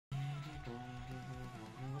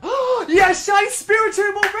Yeah, shiny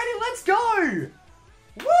Spiritomb already. Let's go.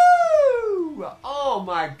 Woo! Oh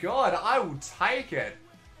my god, I will take it.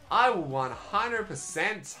 I will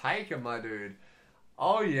 100% take it, my dude.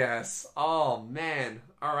 Oh yes. Oh man.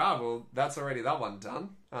 Alright, well, that's already that one done.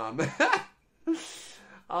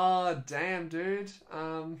 Oh, damn, dude.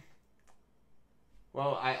 Well,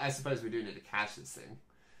 I suppose we do need to catch this thing.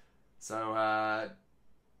 So,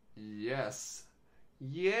 yes.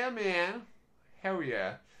 Yeah, man. Hell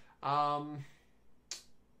yeah.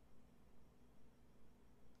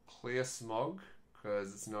 Clear Smog,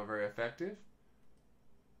 because it's not very effective.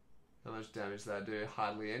 How much damage did that do?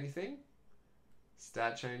 Hardly anything.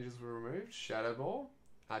 Stat changes were removed. Shadow Ball.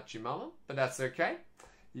 Achimama. But that's okay.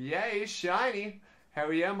 Yay, shiny.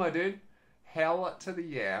 Hell yeah, my dude. Hell to the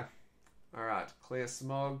yeah. Alright, Clear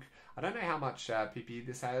Smog. I don't know how much PP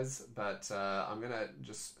this has, but I'm going to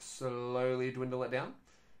just slowly dwindle it down.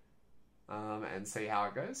 And see how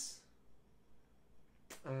it goes.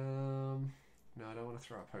 No, I don't want to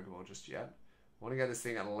throw a Pokeball just yet. I want to get this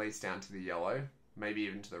thing at least down to the yellow. Maybe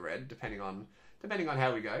even to the red, depending on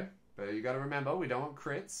how we go. But you got to remember, we don't want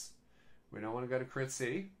crits. We don't want to go to Crit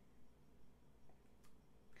City.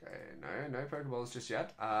 Okay, no Pokeballs just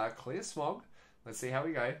yet. Clear Smog. Let's see how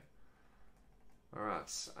we go. Alright.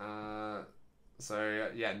 So,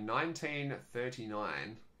 yeah,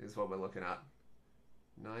 1939 is what we're looking at.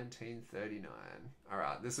 1939.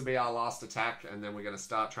 Alright, this will be our last attack, and then we're going to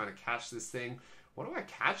start trying to catch this thing. What do I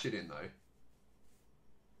catch it in, though?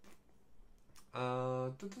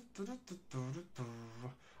 I'm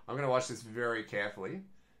going to watch this very carefully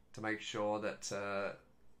to make sure that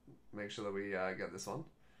we get this one.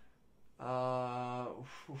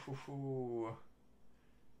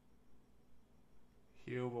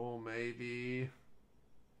 Heal Ball, maybe.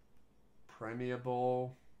 Premier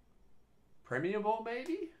Ball. Premier Ball,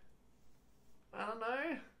 maybe? I don't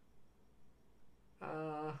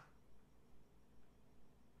know.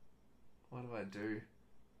 What do I do?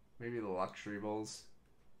 Maybe the Luxury Balls.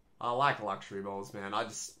 I like Luxury Balls, man. I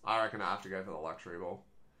reckon I have to go for the Luxury Ball.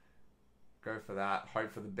 Go for that.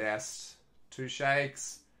 Hope for the best. 2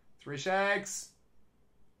 shakes. 3 shakes.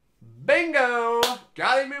 Bingo!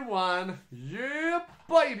 Got him in 1. Yeah,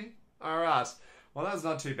 baby. Alright. Well, that's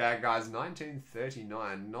not too bad, guys.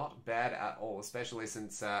 1939. Not bad at all. Especially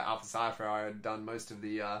since Alpha Cypher had done most of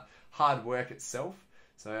the hard work itself.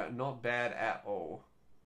 So, not bad at all.